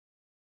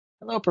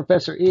Hello,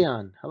 Professor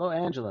Eon. Hello,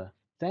 Angela.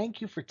 Thank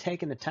you for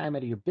taking the time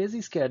out of your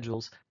busy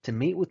schedules to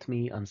meet with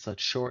me on such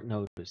short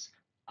notice.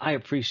 I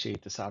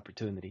appreciate this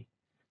opportunity.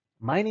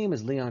 My name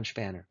is Leon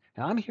Spanner,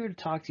 and I'm here to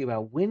talk to you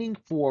about winning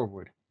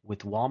forward with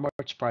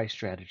Walmart's price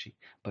strategy.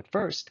 But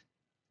first,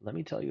 let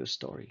me tell you a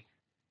story.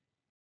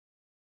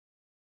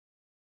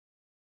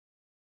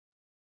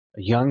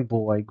 A young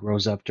boy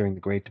grows up during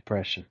the Great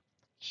Depression.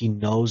 He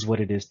knows what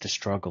it is to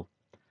struggle.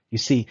 You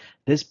see,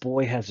 this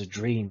boy has a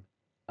dream,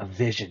 a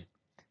vision.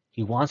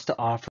 He wants to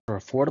offer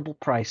affordable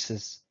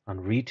prices on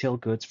retail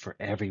goods for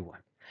everyone.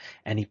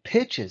 And he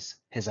pitches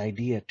his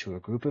idea to a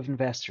group of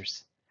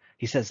investors.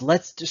 He says,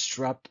 let's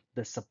disrupt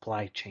the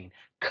supply chain,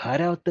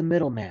 cut out the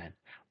middleman,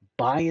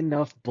 buy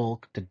enough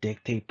bulk to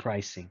dictate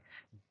pricing,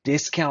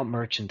 discount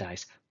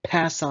merchandise,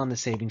 pass on the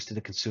savings to the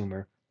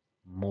consumer,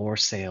 more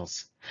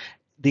sales.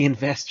 The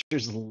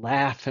investors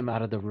laugh him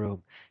out of the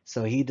room,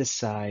 so he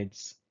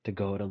decides to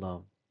go it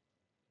alone.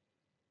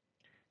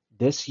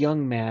 This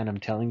young man I'm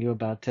telling you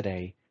about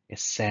today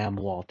is Sam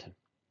Walton,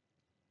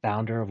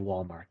 founder of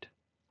Walmart.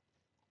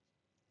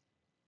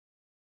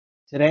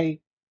 Today,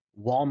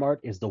 Walmart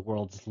is the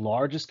world's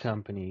largest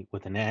company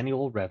with an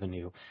annual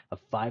revenue of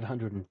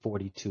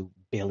 $542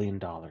 billion.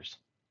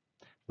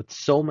 With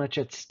so much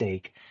at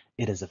stake,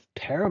 it is of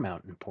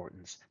paramount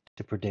importance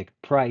to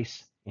predict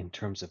price in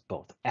terms of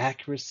both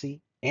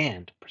accuracy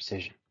and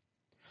precision.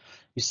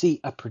 You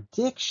see, a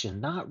prediction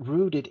not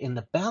rooted in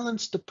the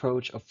balanced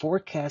approach of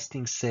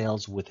forecasting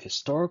sales with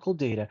historical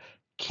data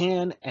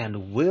can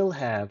and will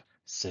have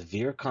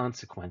severe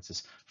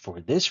consequences for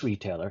this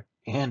retailer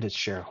and its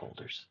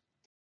shareholders.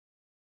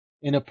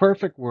 In a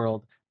perfect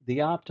world, the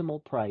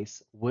optimal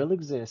price will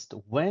exist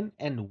when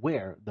and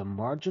where the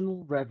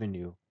marginal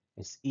revenue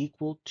is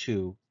equal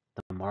to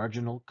the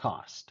marginal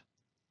cost.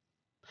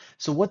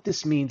 So what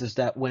this means is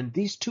that when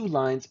these two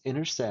lines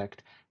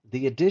intersect,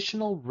 the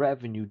additional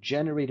revenue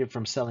generated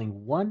from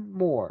selling one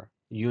more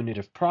unit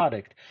of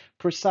product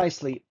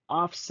precisely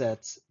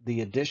offsets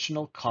the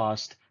additional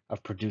cost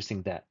of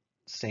producing that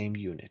same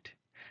unit.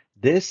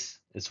 This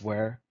is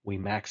where we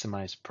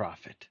maximize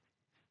profit.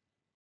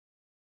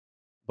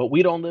 But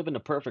we don't live in a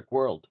perfect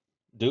world,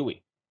 do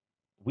we?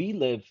 We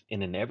live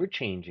in an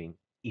ever-changing,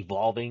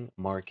 evolving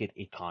market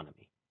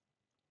economy.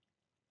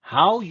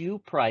 How you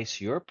price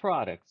your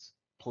products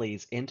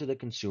plays into the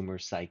consumer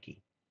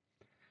psyche.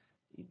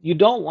 You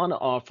don't want to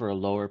offer a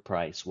lower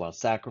price while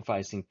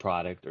sacrificing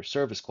product or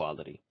service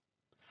quality.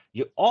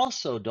 You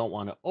also don't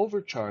want to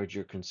overcharge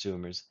your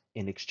consumers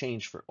in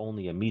exchange for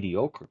only a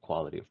mediocre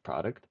quality of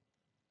product.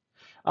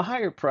 A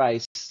higher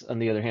price, on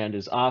the other hand,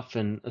 is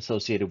often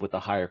associated with a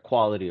higher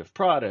quality of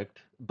product,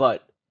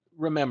 but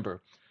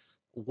remember,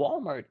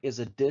 Walmart is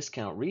a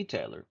discount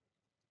retailer.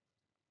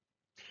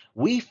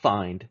 We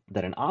find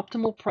that an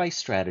optimal price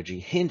strategy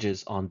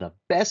hinges on the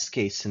best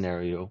case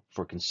scenario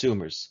for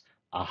consumers,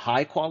 a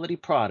high quality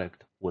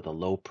product with a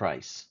low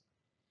price.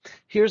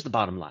 Here's the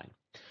bottom line.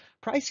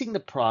 Pricing the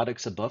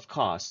products above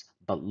cost,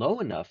 but low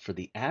enough for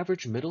the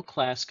average middle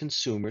class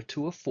consumer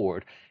to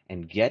afford,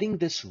 and getting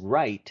this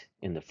right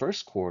in the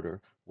first quarter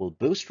will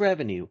boost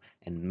revenue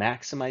and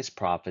maximize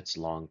profits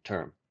long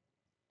term.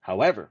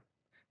 However,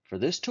 for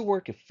this to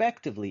work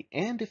effectively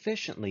and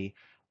efficiently,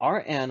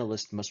 our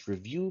analyst must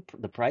review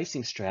the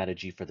pricing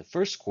strategy for the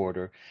first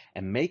quarter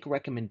and make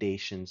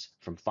recommendations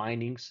from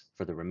findings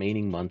for the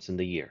remaining months in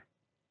the year.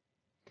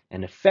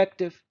 An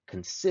effective,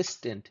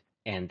 consistent,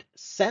 and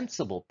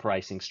sensible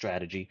pricing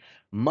strategy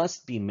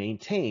must be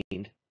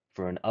maintained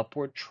for an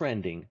upward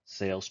trending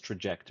sales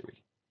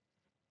trajectory.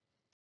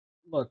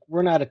 Look,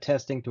 we're not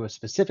attesting to a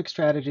specific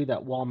strategy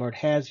that Walmart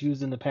has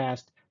used in the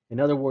past. In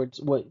other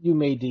words, what you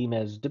may deem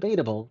as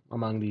debatable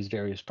among these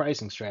various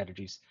pricing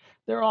strategies.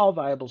 They're all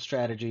viable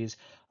strategies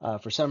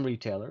for some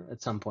retailer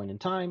at some point in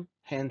time.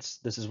 Hence,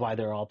 this is why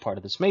they're all part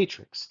of this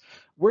matrix.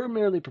 We're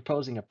merely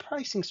proposing a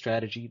pricing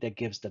strategy that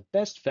gives the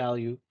best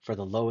value for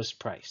the lowest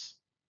price.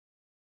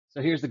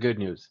 So here's the good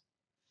news.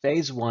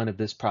 Phase one of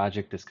this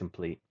project is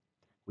complete.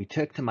 We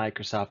took to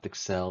Microsoft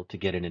Excel to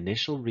get an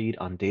initial read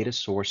on data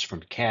sourced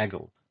from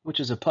Kaggle, which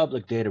is a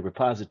public data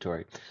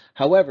repository.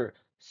 However,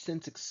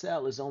 since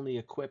Excel is only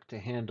equipped to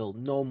handle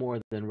no more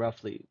than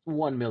roughly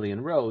 1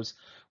 million rows,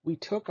 we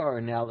took our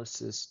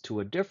analysis to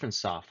a different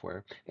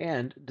software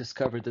and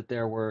discovered that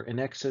there were in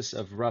excess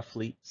of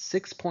roughly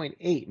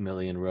 6.8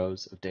 million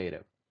rows of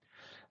data.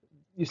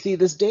 You see,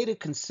 this data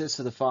consists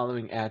of the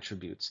following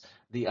attributes.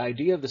 The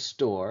ID of the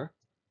store,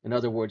 in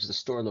other words, the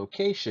store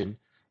location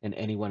in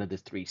any one of the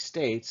three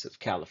states of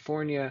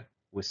California,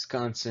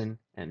 Wisconsin,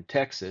 and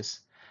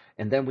Texas.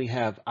 And then we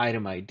have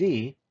item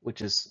ID,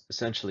 which is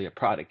essentially a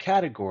product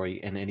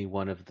category in any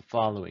one of the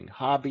following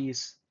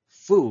hobbies,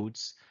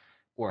 foods,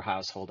 or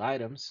household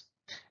items.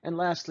 And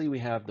lastly, we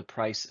have the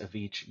price of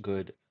each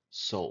good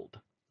sold.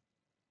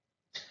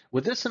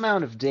 With this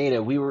amount of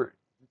data, we were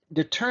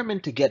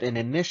determined to get an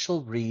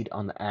initial read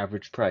on the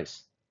average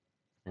price,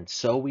 and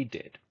so we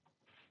did.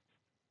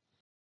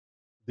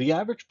 The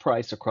average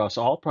price across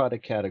all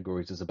product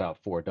categories is about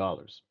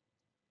 $4.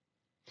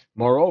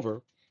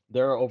 Moreover,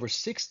 There are over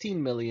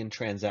 16 million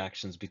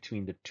transactions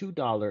between the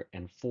 $2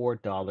 and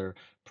 $4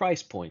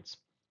 price points,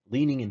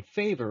 leaning in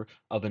favor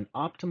of an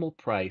optimal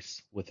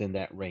price within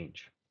that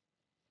range.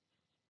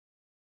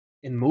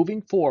 In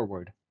moving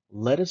forward,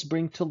 let us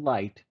bring to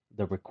light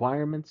the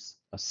requirements,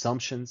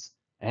 assumptions,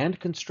 and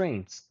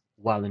constraints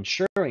while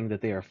ensuring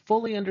that they are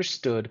fully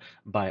understood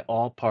by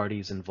all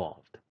parties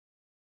involved.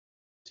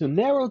 To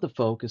narrow the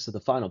focus of the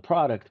final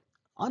product,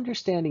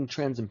 understanding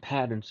trends and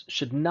patterns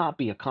should not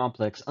be a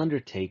complex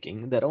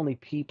undertaking that only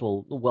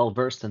people well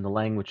versed in the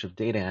language of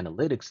data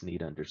analytics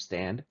need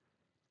understand.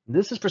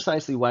 This is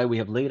precisely why we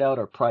have laid out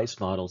our price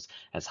models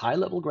as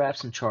high-level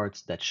graphs and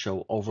charts that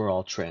show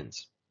overall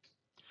trends.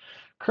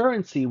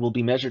 Currency will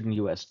be measured in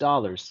US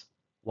dollars,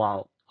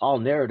 while all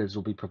narratives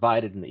will be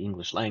provided in the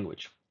English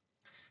language.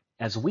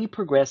 As we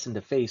progress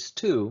into phase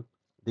two,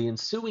 the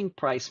ensuing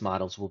price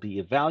models will be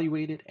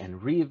evaluated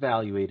and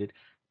reevaluated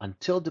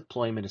until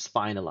deployment is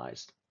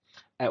finalized,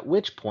 at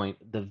which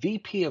point the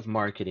VP of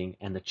Marketing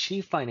and the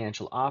Chief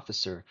Financial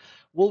Officer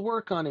will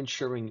work on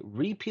ensuring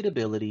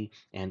repeatability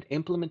and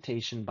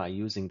implementation by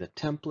using the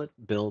template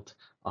built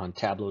on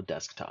Tableau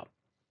Desktop.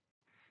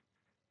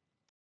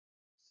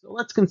 So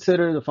let's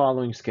consider the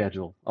following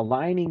schedule,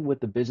 aligning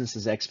with the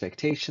business's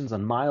expectations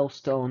on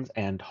milestones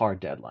and hard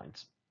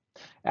deadlines.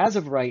 As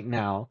of right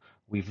now,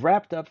 we've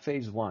wrapped up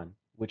phase one,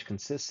 which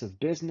consists of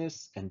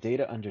business and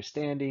data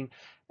understanding,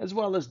 as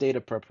well as data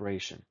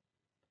preparation.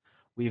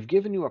 We've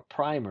given you a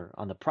primer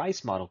on the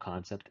price model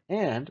concept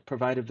and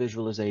provided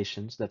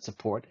visualizations that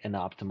support an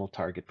optimal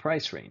target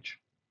price range.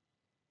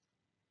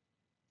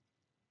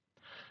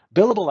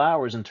 Billable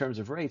hours in terms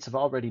of rates have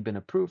already been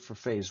approved for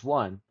phase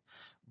one,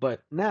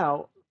 but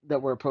now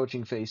that we're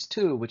approaching phase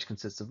two, which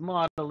consists of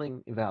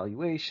modeling,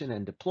 evaluation,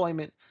 and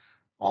deployment,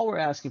 all we're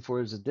asking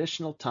for is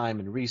additional time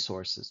and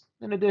resources,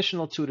 an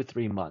additional 2 to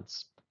 3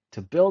 months,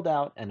 to build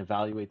out and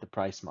evaluate the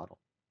price model.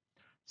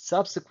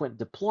 Subsequent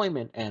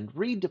deployment and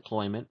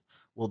redeployment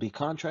will be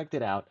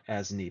contracted out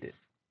as needed.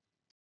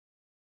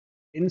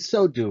 In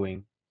so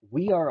doing,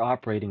 we are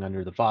operating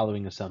under the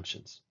following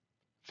assumptions.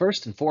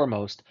 First and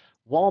foremost,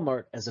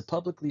 Walmart, as a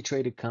publicly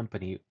traded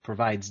company,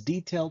 provides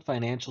detailed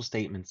financial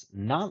statements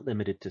not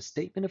limited to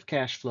statement of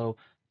cash flow,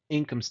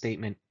 income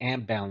statement,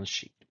 and balance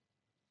sheet.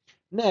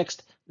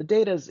 Next, the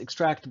data is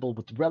extractable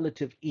with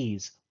relative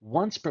ease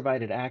once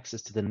provided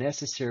access to the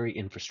necessary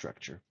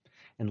infrastructure.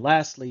 And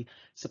lastly,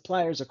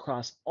 suppliers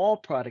across all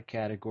product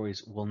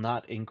categories will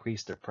not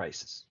increase their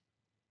prices.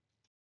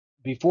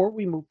 Before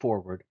we move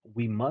forward,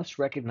 we must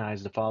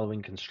recognize the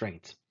following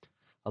constraints.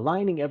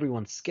 Aligning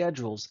everyone's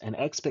schedules and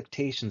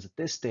expectations at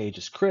this stage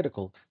is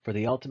critical for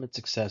the ultimate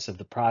success of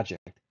the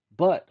project,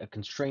 but a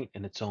constraint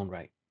in its own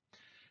right.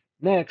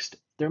 Next,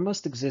 there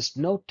must exist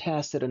no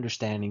tacit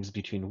understandings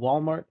between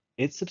Walmart,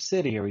 its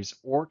subsidiaries,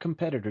 or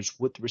competitors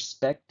with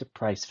respect to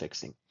price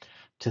fixing.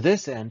 To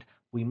this end,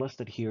 we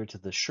must adhere to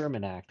the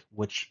Sherman Act,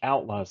 which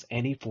outlaws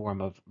any form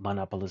of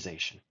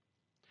monopolization.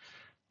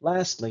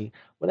 Lastly,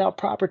 without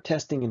proper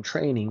testing and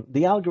training,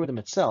 the algorithm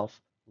itself,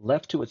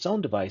 left to its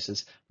own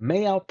devices,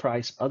 may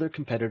outprice other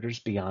competitors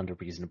beyond a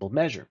reasonable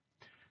measure.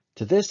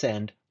 To this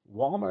end,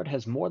 Walmart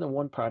has more than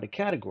one product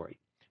category.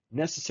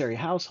 Necessary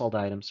household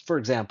items, for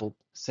example,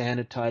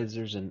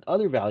 sanitizers and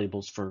other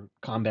valuables for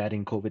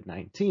combating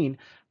COVID-19,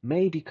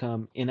 may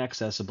become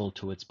inaccessible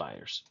to its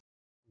buyers.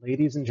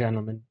 Ladies and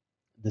gentlemen,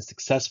 the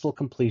successful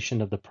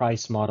completion of the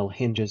price model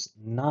hinges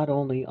not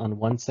only on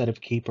one set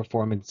of key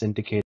performance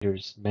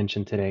indicators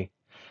mentioned today.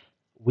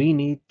 We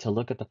need to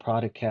look at the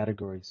product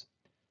categories.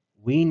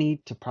 We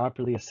need to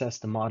properly assess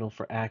the model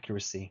for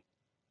accuracy.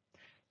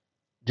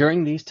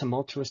 During these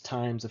tumultuous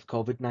times of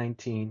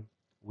COVID-19,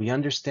 we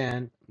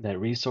understand that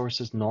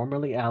resources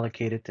normally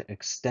allocated to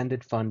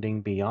extended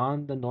funding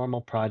beyond the normal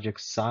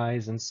project's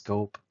size and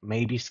scope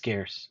may be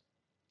scarce.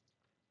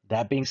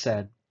 That being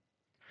said,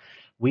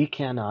 we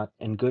cannot,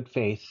 in good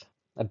faith,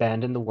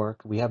 abandon the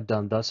work we have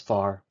done thus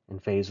far in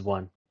phase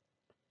one.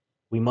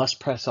 We must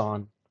press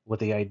on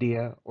with the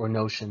idea or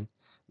notion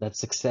that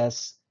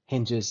success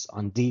hinges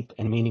on deep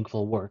and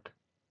meaningful work.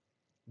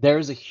 There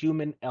is a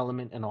human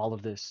element in all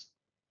of this.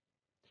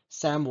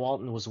 Sam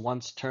Walton was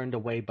once turned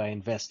away by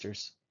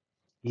investors,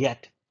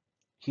 yet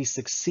he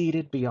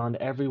succeeded beyond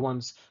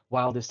everyone's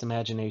wildest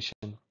imagination.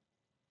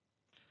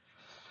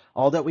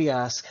 All that we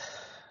ask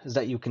is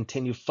that you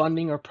continue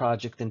funding our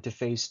project into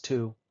phase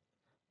two.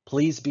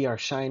 Please be our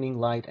shining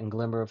light and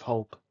glimmer of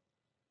hope.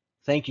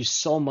 Thank you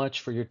so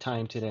much for your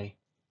time today.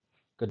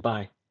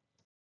 Goodbye.